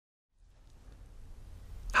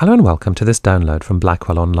Hello and welcome to this download from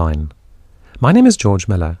Blackwell Online. My name is George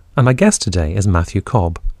Miller, and my guest today is Matthew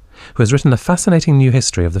Cobb, who has written a fascinating new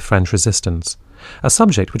history of the French Resistance, a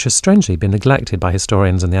subject which has strangely been neglected by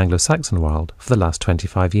historians in the Anglo-Saxon world for the last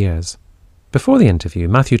 25 years. Before the interview,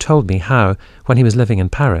 Matthew told me how, when he was living in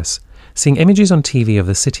Paris, seeing images on TV of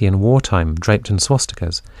the city in wartime draped in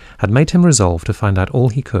swastikas had made him resolve to find out all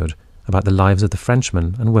he could about the lives of the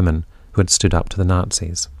Frenchmen and women who had stood up to the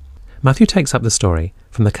Nazis. Matthew takes up the story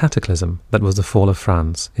from the cataclysm that was the fall of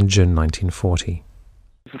France in June 1940.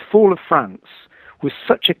 The fall of France was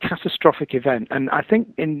such a catastrophic event, and I think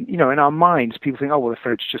in our minds people think, oh well, the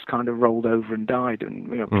French just kind of rolled over and died and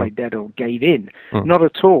played dead or gave in. Not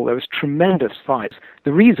at all. There was tremendous fights.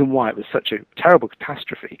 The reason why it was such a terrible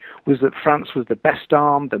catastrophe was that France was the best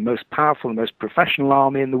armed, the most powerful, the most professional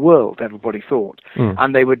army in the world, everybody thought,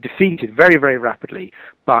 and they were defeated very, very rapidly,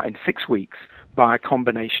 but in 6 weeks, by a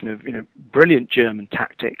combination of brilliant German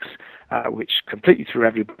tactics, which completely threw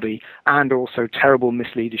everybody, and also terrible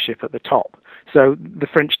misleadership at the top. So the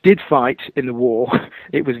French did fight in the war.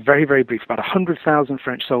 It was very, very brief. About 100,000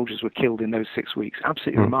 French soldiers were killed in those 6 weeks.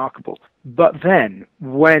 Absolutely remarkable. But then,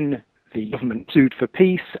 when the government sued for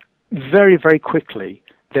peace, very, very quickly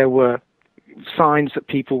there were signs that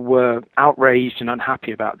people were outraged and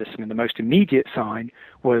unhappy about this. I mean, the most immediate sign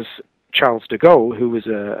was Charles de Gaulle, who was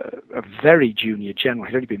a very junior general.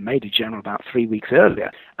 He'd only been made a general about 3 weeks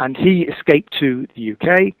earlier, and he escaped to the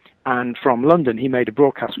UK, and from London he made a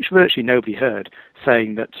broadcast which virtually nobody heard,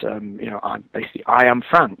 saying that I am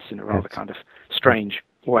France, in a rather kind of strange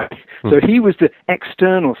way. So he was the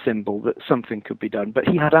external symbol that something could be done, but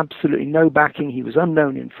he had absolutely no backing. He was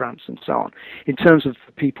unknown in France and so on. In terms of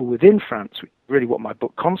the people within France, which is really what my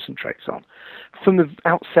book concentrates on, from the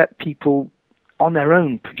outset people on their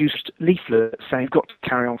own produced leaflets saying you've got to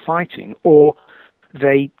carry on fighting, or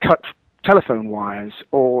they cut telephone wires,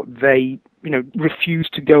 or they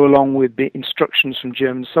refused to go along with the instructions from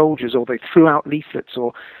German soldiers, or they threw out leaflets,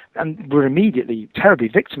 and were immediately terribly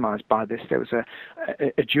victimized by this. There was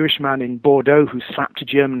a Jewish man in Bordeaux who slapped a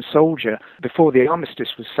German soldier before the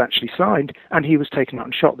armistice was actually signed, and he was taken out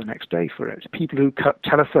and shot the next day for it. People who cut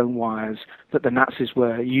telephone wires that the Nazis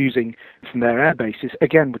were using from their air bases,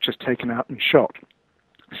 again, were just taken out and shot.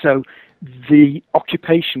 So the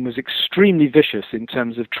occupation was extremely vicious in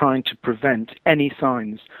terms of trying to prevent any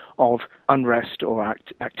signs of unrest or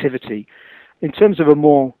activity. In terms of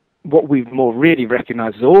what we've more really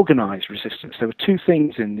recognized as organized resistance, there were two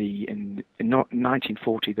things in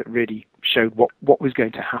 1940 that really showed what was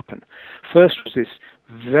going to happen. First was this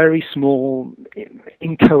very small,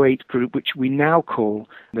 inchoate group, which we now call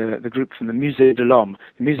the group from the Musée de l'Homme.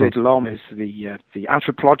 The Musée de l'Homme is the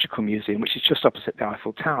anthropological museum, which is just opposite the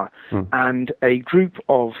Eiffel Tower, and a group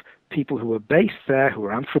of people who were based there, who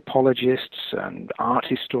were anthropologists and art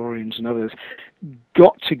historians and others,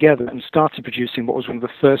 got together and started producing what was one of the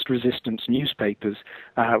first resistance newspapers,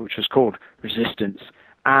 which was called Resistance.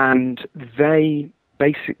 And they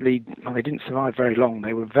basically, they didn't survive very long.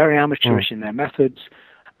 They were very amateurish in their methods,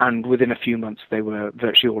 and within a few months they were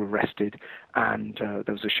virtually all arrested, and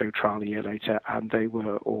there was a show trial a year later, and they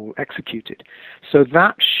were all executed. So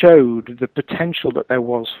that showed the potential that there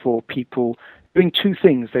was for people doing two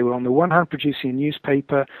things. They were on the one hand producing a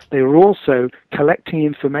newspaper, they were also collecting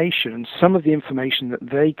information, and some of the information that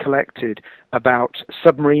they collected about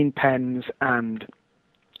submarine pens and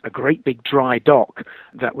a great big dry dock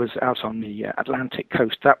that was out on the Atlantic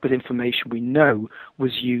coast. That was information we know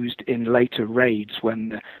was used in later raids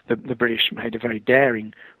when the British made a very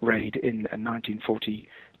daring raid in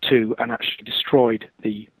 1942 and actually destroyed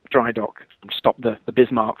the dry dock and stopped the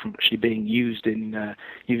Bismarck from actually being used in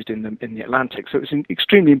the Atlantic. So it was an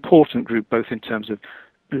extremely important group, both in terms of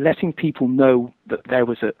letting people know that there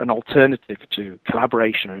was an alternative to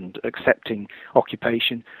collaboration and accepting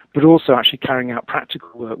occupation, but also actually carrying out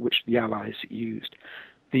practical work which the Allies used.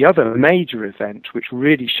 The other major event which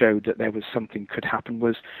really showed that there was something could happen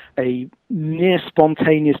was a near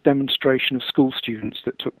spontaneous demonstration of school students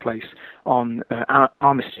that took place on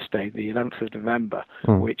Armistice Day, the 11th of November,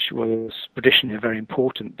 which was traditionally a very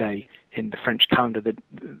important day in the French calendar.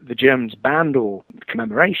 The Germans banned all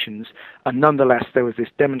commemorations, and nonetheless there was this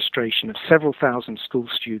demonstration of several thousand school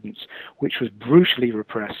students, which was brutally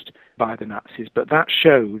repressed by the Nazis. But that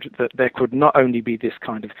showed that there could not only be this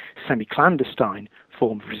kind of semi-clandestine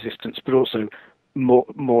form of resistance, but also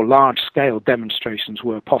more large-scale demonstrations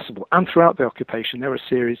were possible. And throughout the occupation, there were a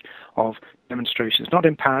series of demonstrations, not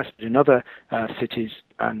in Paris, but in other cities,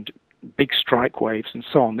 and big strike waves and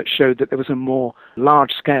so on, that showed that there was a more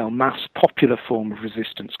large-scale, mass popular form of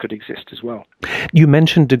resistance could exist as well. You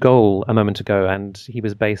mentioned de Gaulle a moment ago, and he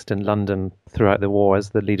was based in London throughout the war as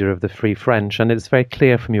the leader of the Free French, and it's very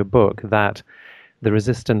clear from your book that the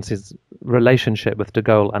resistance's relationship with de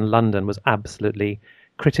Gaulle and London was absolutely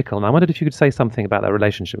critical. And I wondered if you could say something about that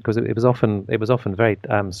relationship, because it was often very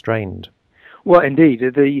strained. Well, indeed,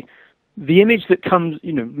 the image that comes,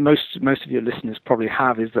 most of your listeners probably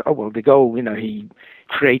have is that, de Gaulle, he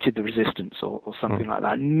created the resistance or something like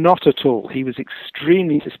that. Not at all. He was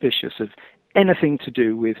extremely suspicious of anything to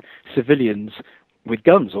do with civilians with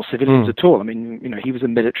guns or civilians at all. I mean, he was a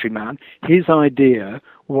military man. His idea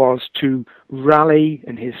was to rally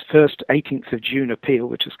in his first 18th of June appeal,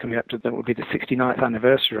 which is coming up to, that will be the 69th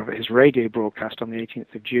anniversary of it, his radio broadcast on the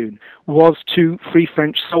 18th of June, was to free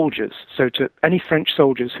French soldiers. So to any French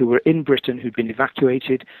soldiers who were in Britain, who'd been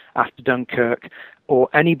evacuated after Dunkirk, or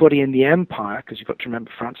anybody in the empire, because you've got to remember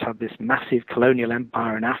France had this massive colonial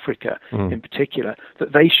empire in Africa in particular,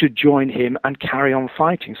 that they should join him and carry on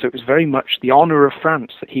fighting. So it was very much the honor of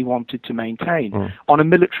France that he wanted to maintain on a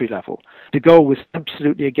military level. De Gaulle was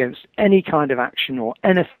absolutely against any kind of action or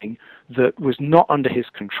anything that was not under his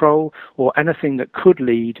control or anything that could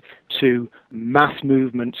lead to mass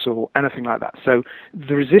movements or anything like that. So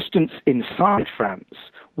the resistance inside France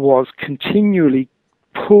was continually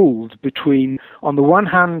pulled between, on the one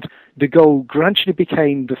hand, de Gaulle gradually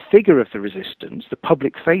became the figure of the resistance, the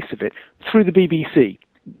public face of it, through the BBC.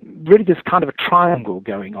 Really, there's kind of a triangle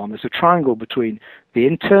going on. There's a triangle between the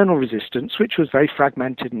internal resistance, which was very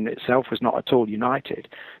fragmented and itself was not at all united,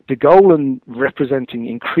 de Gaulle, and representing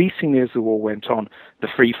increasingly as the war went on, the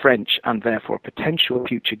Free French and therefore a potential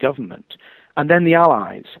future government, and then the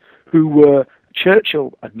Allies, who were,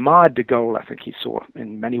 Churchill admired de Gaulle. I think he saw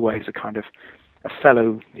in many ways a kind of a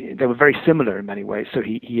fellow. They were very similar in many ways, so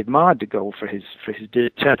he admired de Gaulle for his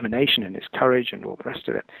determination and his courage and all the rest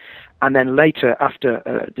of it. And then later, after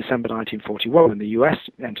December 1941, when the US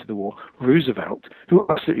entered the war, Roosevelt, who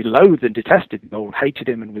absolutely loathed and detested de Gaulle, hated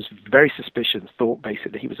him and was very suspicious, thought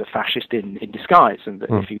basically he was a fascist in disguise, and that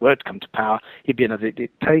if he were to come to power, he'd be another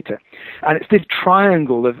dictator. And it's this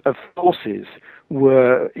triangle of forces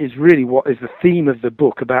is really what is the theme of the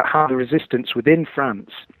book, about how the resistance within France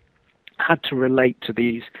had to relate to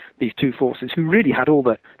these two forces, who really had all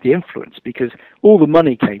the influence, because all the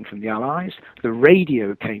money came from the Allies, the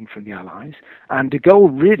radio came from the Allies, and de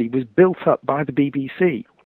Gaulle really was built up by the BBC.